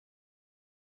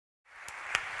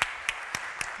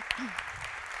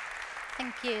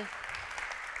Thank you.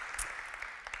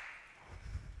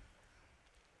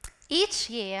 Each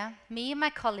year, me and my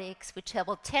colleagues, we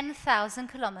travel 10,000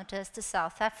 kilometers to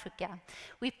South Africa.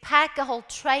 We pack a whole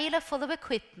trailer full of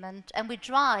equipment and we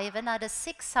drive another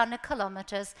 600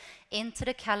 kilometers into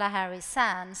the Kalahari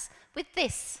Sands with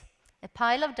this, a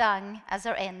pile of dung, as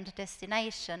our end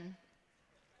destination.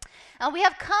 And we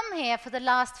have come here for the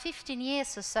last 15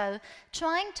 years or so,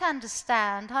 trying to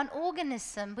understand how an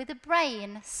organism with a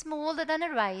brain smaller than a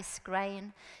rice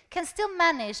grain can still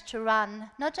manage to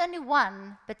run not only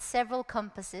one, but several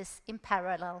compasses in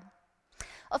parallel.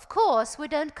 Of course, we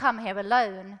don't come here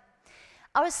alone.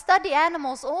 Our study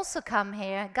animals also come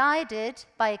here guided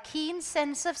by a keen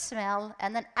sense of smell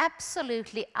and an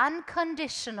absolutely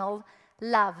unconditional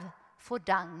love for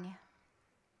dung.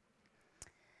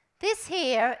 This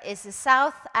here is a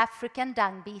South African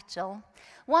dung beetle.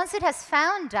 Once it has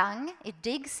found dung, it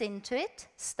digs into it,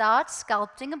 starts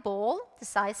sculpting a ball the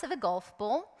size of a golf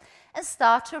ball, and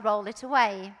starts to roll it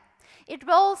away. It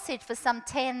rolls it for some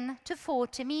 10 to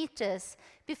 40 meters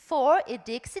before it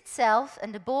digs itself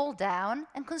and the ball down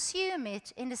and consumes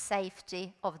it in the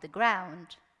safety of the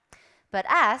ground. But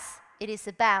as it is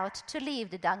about to leave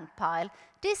the dung pile,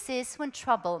 this is when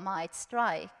trouble might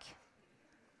strike.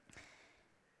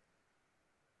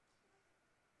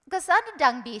 Because other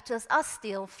dung beetles are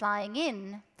still flying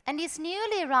in. And these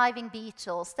newly arriving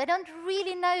beetles, they don't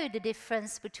really know the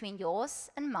difference between yours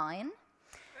and mine.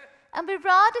 And we'd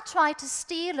rather try to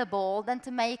steal a ball than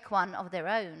to make one of their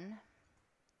own.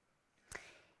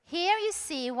 Here you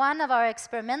see one of our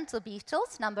experimental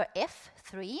beetles, number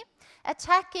F3,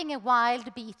 attacking a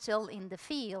wild beetle in the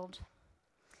field.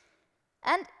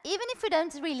 And even if we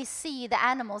don't really see the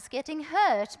animals getting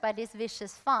hurt by these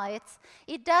vicious fights,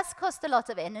 it does cost a lot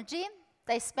of energy.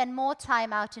 They spend more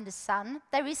time out in the sun,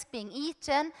 they risk being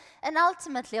eaten, and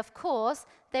ultimately, of course,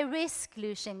 they risk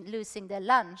losing their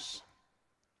lunch.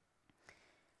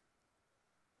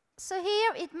 So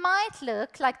here it might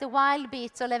look like the wild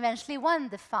beetle eventually won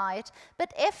the fight,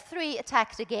 but F3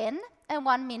 attacked again, and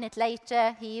 1 minute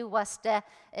later he was the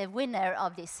winner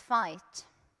of this fight.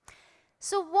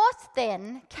 So what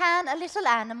then can a little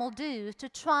animal do to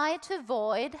try to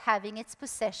avoid having its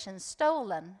possessions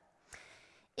stolen?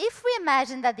 If we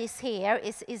imagine that this here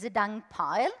is a dung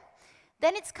pile,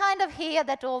 then it's kind of here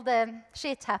that all the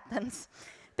shit happens.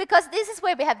 Because this is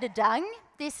where we have the dung,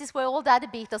 this is where all the other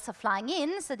beetles are flying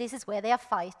in, so this is where they are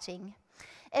fighting.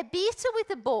 A beetle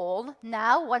with a ball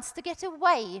now wants to get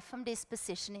away from this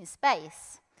position in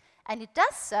space. And it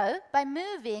does so by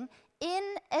moving in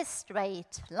a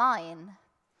straight line.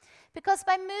 Because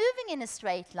by moving in a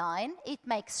straight line, it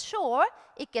makes sure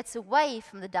it gets away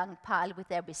from the dung pile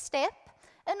with every step,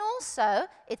 and also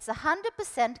it's a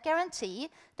 100% guarantee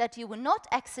that you will not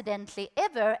accidentally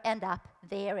ever end up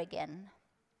there again.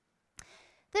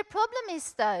 The problem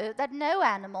is, though, that no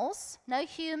animals, no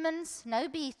humans, no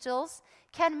beetles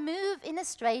can move in a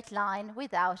straight line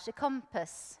without a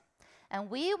compass. And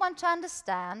we want to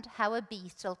understand how a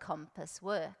beetle compass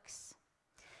works.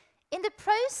 In the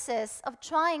process of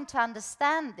trying to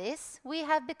understand this, we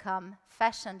have become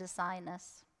fashion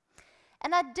designers.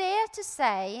 And I dare to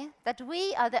say that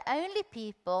we are the only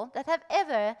people that have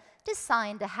ever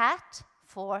designed a hat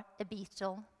for a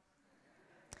beetle.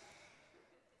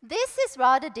 This is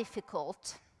rather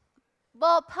difficult.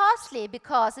 Well, partly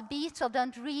because a beetle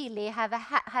don't really have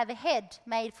a head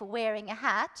made for wearing a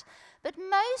hat, but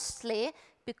mostly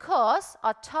because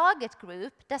our target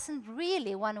group doesn't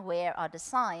really want to wear our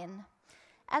design.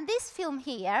 And this film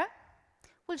here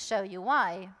will show you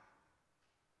why.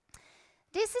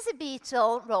 This is a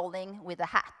beetle rolling with a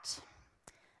hat.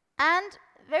 And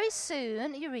very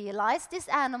soon you realize this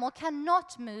animal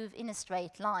cannot move in a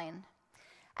straight line.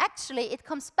 Actually, it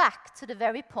comes back to the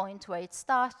very point where it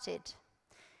started.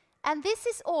 And this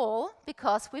is all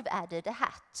because we've added a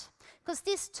hat. Because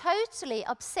this totally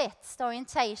upsets the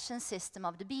orientation system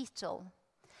of the beetle.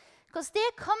 Because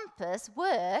their compass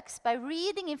works by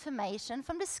reading information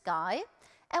from the sky,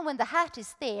 and when the hat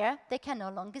is there, they can no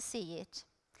longer see it.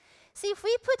 See, if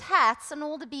we put hats on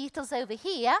all the beetles over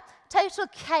here, total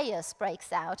chaos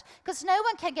breaks out, because no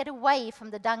one can get away from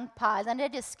the dung pile, and they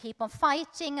just keep on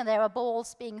fighting, and there are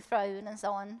balls being thrown, and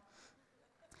so on.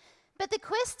 But the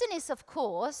question is, of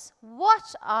course,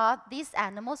 what are these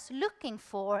animals looking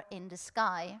for in the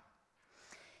sky?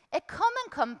 A common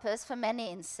compass for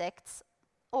many insects,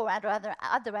 or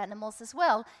other animals as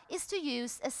well, is to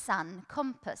use a sun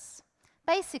compass.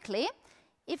 Basically,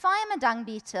 if I am a dung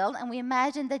beetle and we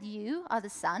imagine that you are the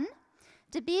sun,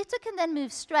 the beetle can then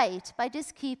move straight by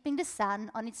just keeping the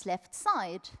sun on its left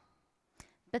side.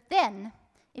 But then,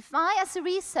 If I, as a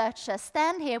researcher,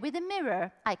 stand here with a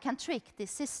mirror, I can trick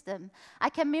this system. I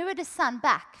can mirror the sun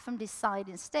back from this side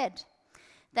instead.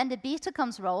 Then the beetle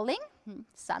comes rolling,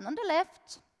 sun on the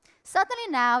left. Suddenly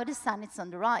now the sun is on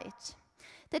the right.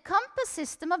 The compass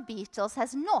system of beetles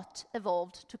has not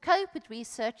evolved to cope with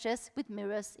researchers with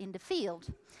mirrors in the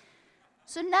field.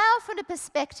 So now, from the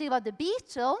perspective of the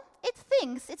beetle, it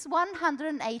thinks it's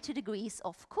 180 degrees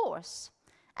off course,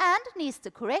 and needs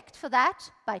to correct for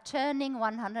that by turning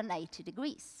 180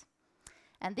 degrees.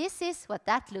 And this is what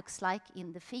that looks like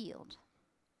in the field.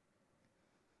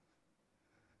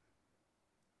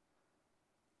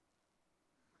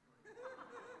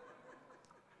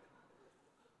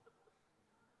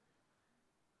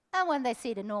 And when they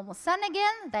see the normal sun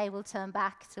again, they will turn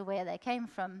back to where they came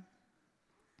from.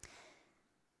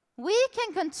 We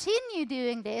can continue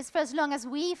doing this for as long as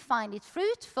we find it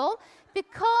fruitful,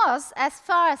 because as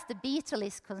far as the beetle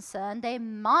is concerned, they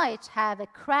might have a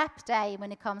crap day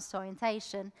when it comes to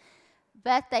orientation,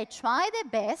 but they try their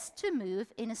best to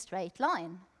move in a straight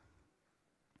line.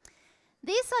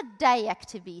 These are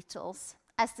day-active beetles.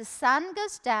 As the sun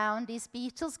goes down, these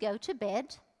beetles go to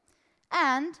bed,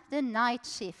 and the night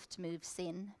shift moves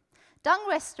in. Dung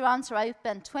restaurants are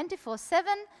open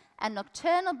 24/7, and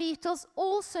nocturnal beetles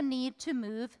also need to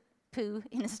move poo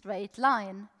in a straight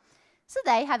line. So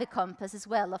they have a compass as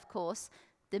well, of course.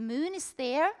 The moon is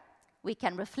there. We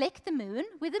can reflect the moon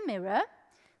with a mirror.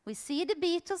 We see the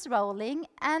beetles rolling,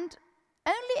 and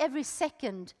only every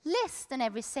second, less than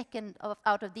every second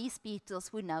out of these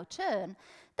beetles will now turn.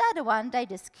 The other one, they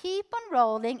just keep on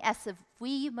rolling as if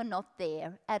we were not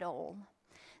there at all.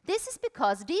 This is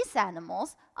because these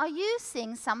animals are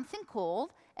using something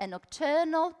called a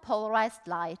nocturnal polarized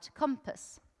light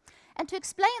compass. And to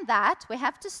explain that, we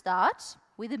have to start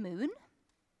with the moon.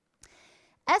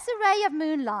 As a ray of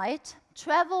moonlight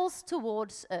travels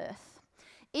towards Earth,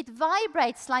 it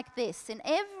vibrates like this in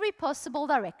every possible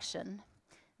direction.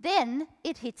 Then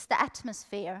it hits the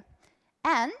atmosphere,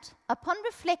 and upon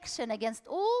reflection against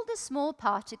all the small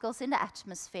particles in the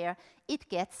atmosphere, it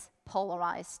gets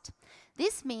polarized.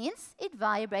 This means it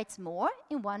vibrates more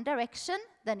in one direction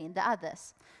than in the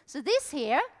others. So this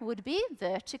here would be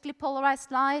vertically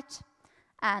polarized light,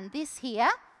 and this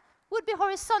here would be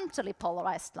horizontally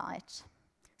polarized light.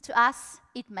 To us,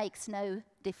 it makes no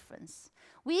difference.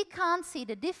 We can't see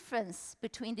the difference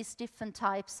between these different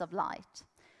types of light.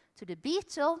 To the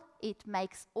beetle, it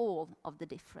makes all of the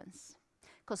difference,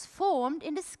 because formed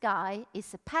in the sky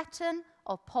is a pattern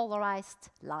of polarized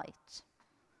light.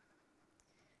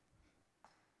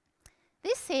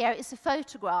 This here is a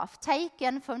photograph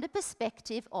taken from the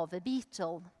perspective of a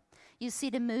beetle. You see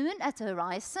the moon at the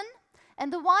horizon,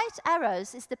 and the white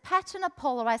arrows is the pattern of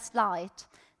polarized light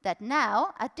that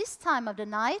now, at this time of the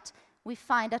night, we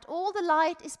find that all the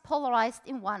light is polarized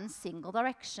in one single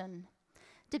direction.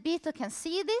 The beetle can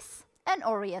see this and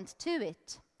orient to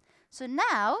it. So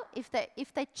now, if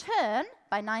they turn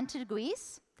by 90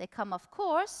 degrees, they come off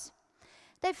course,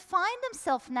 they find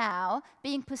themselves now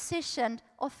being positioned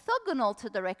orthogonal to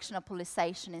the direction of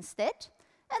polarization instead,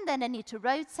 and then they need to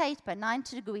rotate by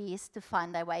 90 degrees to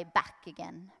find their way back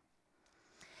again.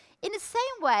 In the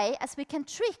same way as we can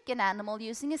trick an animal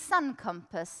using a sun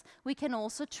compass, we can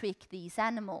also trick these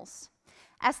animals.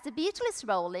 As the beetle is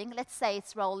rolling, let's say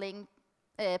it's rolling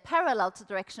parallel to the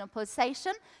direction of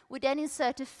polarization, we then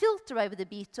insert a filter over the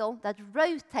beetle that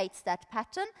rotates that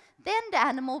pattern. Then the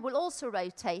animal will also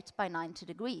rotate by 90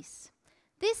 degrees.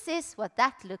 This is what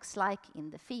that looks like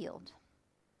in the field.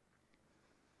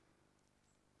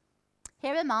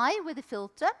 Here am I with the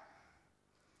filter.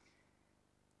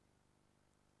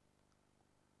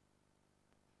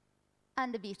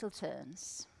 And the beetle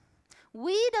turns.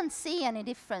 We don't see any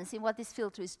difference in what this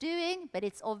filter is doing, but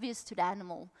it's obvious to the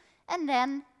animal. And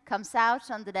then comes out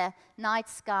under the night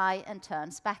sky and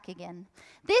turns back again.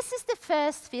 This is the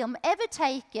first film ever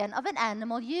taken of an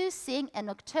animal using a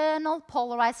nocturnal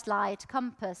polarized light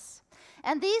compass.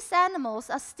 And these animals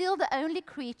are still the only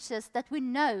creatures that we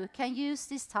know can use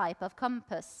this type of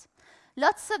compass.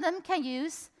 Lots of them can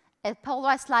use a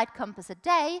polarized light compass a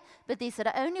day, but these are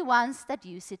the only ones that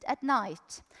use it at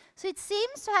night. So it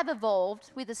seems to have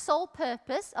evolved with the sole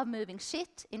purpose of moving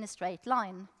shit in a straight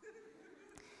line.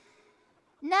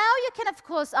 Now you can, of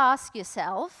course, ask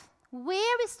yourself,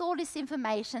 where is all this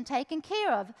information taken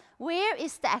care of? Where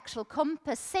is the actual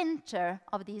compass center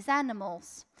of these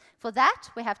animals? For that,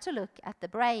 we have to look at the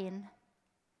brain.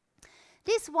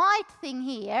 This white thing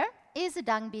here is a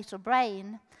dung beetle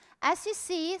brain. As you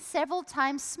see, several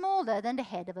times smaller than the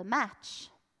head of a match.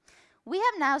 We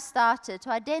have now started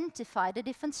to identify the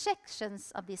different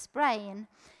sections of this brain,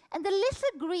 And the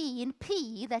little green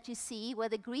P that you see where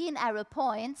the green arrow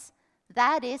points,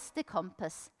 that is the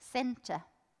compass center.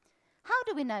 How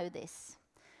do we know this?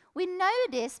 We know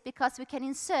this because we can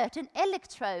insert an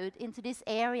electrode into this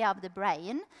area of the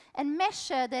brain and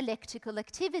measure the electrical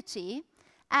activity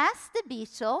as the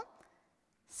beetle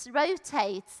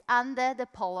rotates under the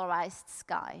polarized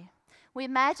sky. We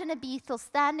imagine a beetle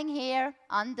standing here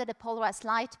under the polarized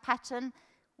light pattern.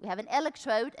 We have an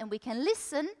electrode and we can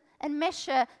listen and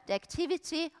measure the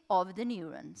activity of the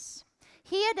neurons.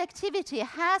 Here the activity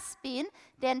has been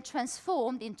then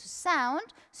transformed into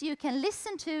sound, so you can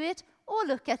listen to it or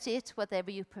look at it,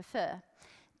 whatever you prefer.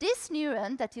 This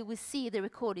neuron that you will see the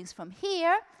recordings from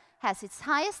here has its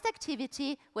highest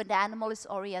activity when the animal is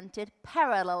oriented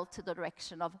parallel to the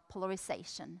direction of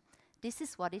polarization. This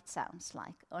is what it sounds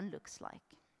like and looks like.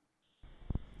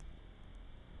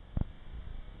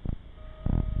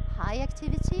 High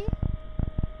activity,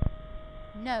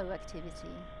 no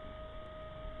activity.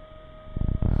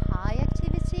 High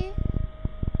activity,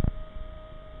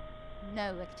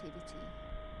 no activity.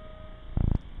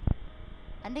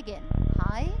 And again,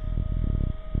 high,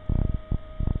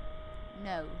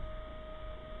 no.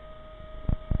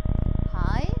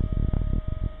 High,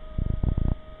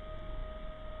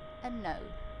 and no.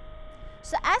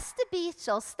 So as the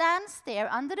beetle stands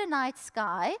there under the night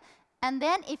sky, and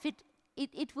then if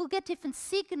it will get different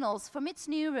signals from its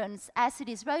neurons as it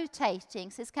is rotating.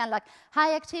 So it's kind of like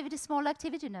high activity, small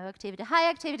activity, no activity, high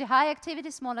activity,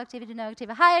 small activity, no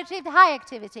activity, high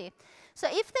activity. So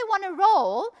if they want to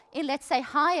roll in, let's say,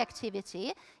 high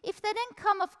activity, if they then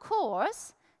come off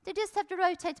course, they just have to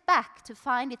rotate back to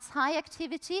find its high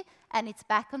activity and it's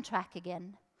back on track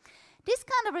again. This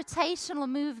kind of rotational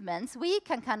movements we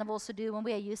can kind of also do when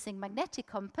we are using magnetic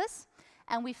compass,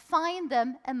 and we find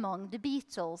them among the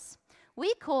beetles.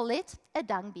 We call it a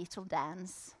dung beetle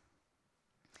dance.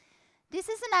 This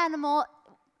is an animal,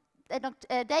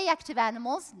 day-active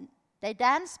animals. They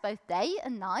dance both day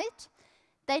and night.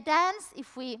 They dance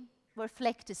if we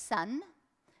reflect the sun.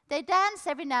 They dance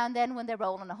every now and then when they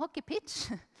roll on a hockey pitch.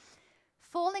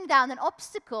 Falling down an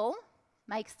obstacle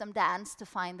makes them dance to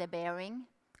find their bearing.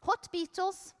 Hot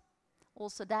beetles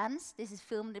also dance. This is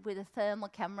filmed with a thermal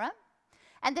camera.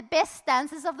 And the best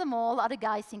dancers of them all are the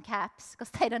guys in caps, because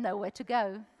they don't know where to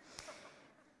go.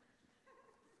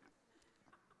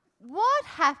 What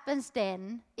happens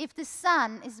then if the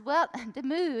sun is the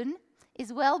moon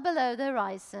is well below the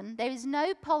horizon? There is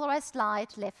no polarized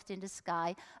light left in the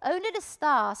sky. Only the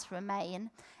stars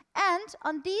remain. And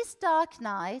on these dark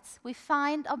nights, we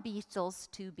find our beetles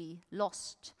to be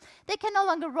lost. They can no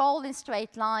longer roll in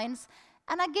straight lines.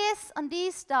 And I guess on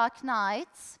these dark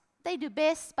nights, they do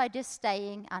best by just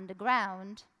staying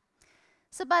underground.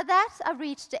 So by that, I've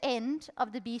reached the end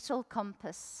of the beetle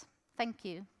compass. Thank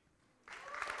you.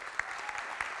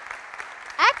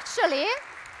 Actually,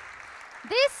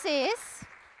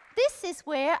 this is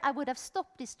where I would have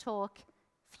stopped this talk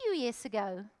a few years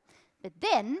ago. But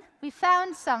then we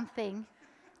found something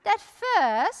that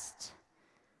first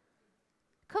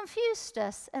confused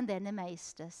us and then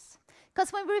amazed us.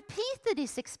 Because when we repeated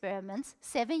these experiments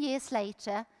 7 years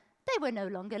later, they were no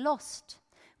longer lost.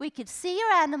 We could see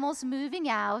our animals moving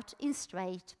out in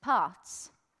straight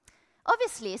paths.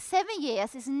 Obviously, 7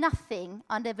 years is nothing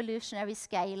on the evolutionary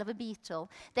scale of a beetle.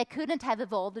 They couldn't have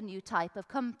evolved a new type of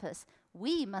compass.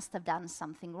 We must have done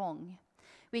something wrong.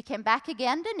 We came back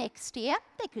again the next year.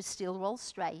 They could still roll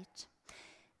straight.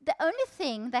 The only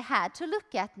thing they had to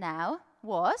look at now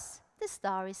was the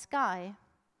starry sky.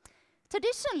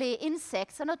 Traditionally,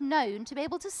 insects are not known to be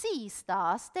able to see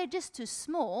stars. They're just too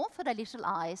small for their little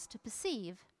eyes to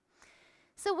perceive.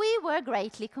 So we were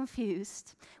greatly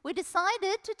confused. We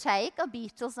decided to take our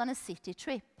beetles on a city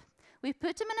trip. We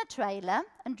put them in a trailer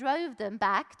and drove them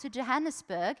back to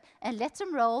Johannesburg and let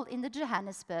them roll in the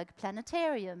Johannesburg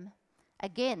Planetarium.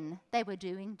 Again, they were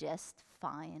doing just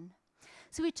fine.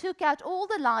 So we took out all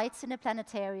the lights in the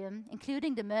planetarium,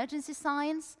 including the emergency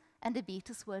signs, and the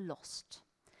beetles were lost.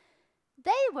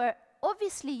 They were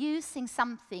obviously using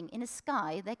something in the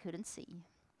sky they couldn't see.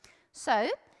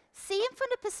 So, seen from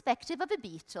the perspective of a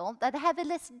beetle that have a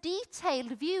less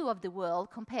detailed view of the world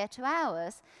compared to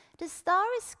ours, the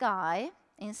starry sky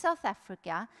in South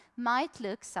Africa might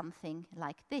look something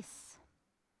like this.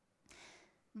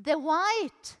 The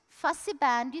white fuzzy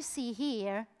band you see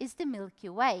here is the Milky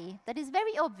Way that is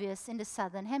very obvious in the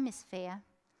southern hemisphere.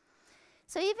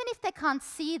 So even if they can't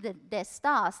see their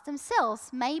stars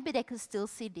themselves, maybe they could still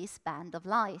see this band of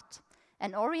light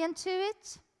and orient to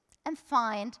it and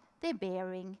find their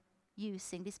bearing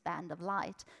using this band of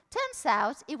light. Turns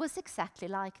out it was exactly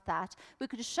like that. We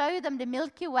could show them the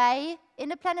Milky Way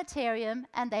in a planetarium,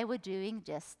 and they were doing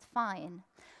just fine.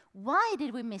 Why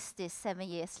did we miss this 7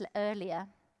 years earlier?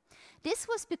 This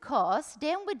was because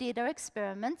then we did our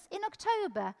experiments in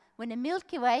October, when the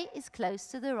Milky Way is close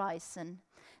to the horizon.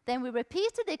 Then we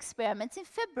repeated the experiments in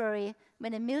February,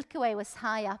 when the Milky Way was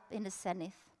high up in the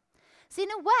zenith. So in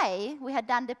a way, we had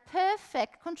done the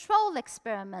perfect control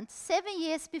experiment 7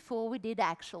 years before we did the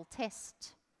actual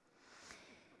test.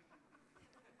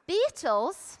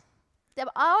 Beetles,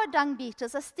 our dung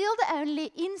beetles, are still the only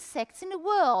insects in the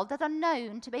world that are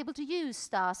known to be able to use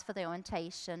stars for their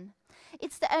orientation.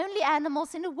 It's the only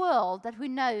animals in the world that we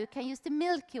know can use the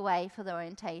Milky Way for their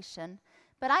orientation.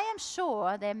 But I am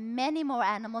sure there are many more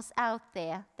animals out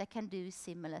there that can do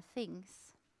similar things.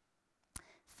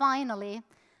 Finally,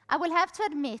 I will have to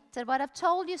admit that what I've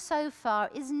told you so far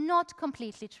is not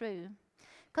completely true,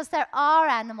 because there are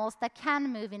animals that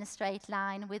can move in a straight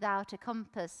line without a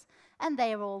compass, and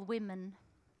they are all women.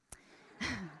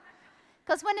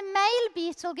 Because when a male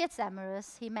beetle gets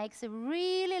amorous, he makes a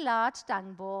really large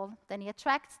dung ball, then he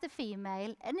attracts the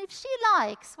female, and if she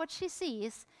likes what she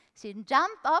sees, she can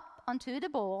jump up onto the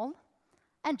ball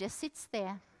and just sits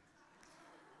there.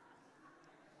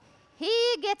 He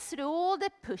gets through all the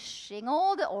pushing,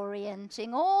 all the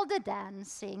orienting, all the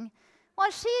dancing, while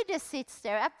she just sits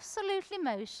there absolutely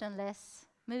motionless,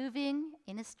 moving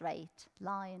in a straight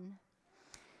line.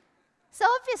 So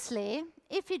obviously,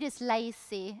 if you're just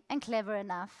lazy and clever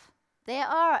enough, there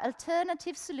are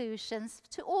alternative solutions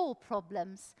to all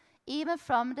problems, even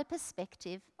from the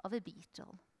perspective of a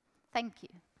beetle. Thank you.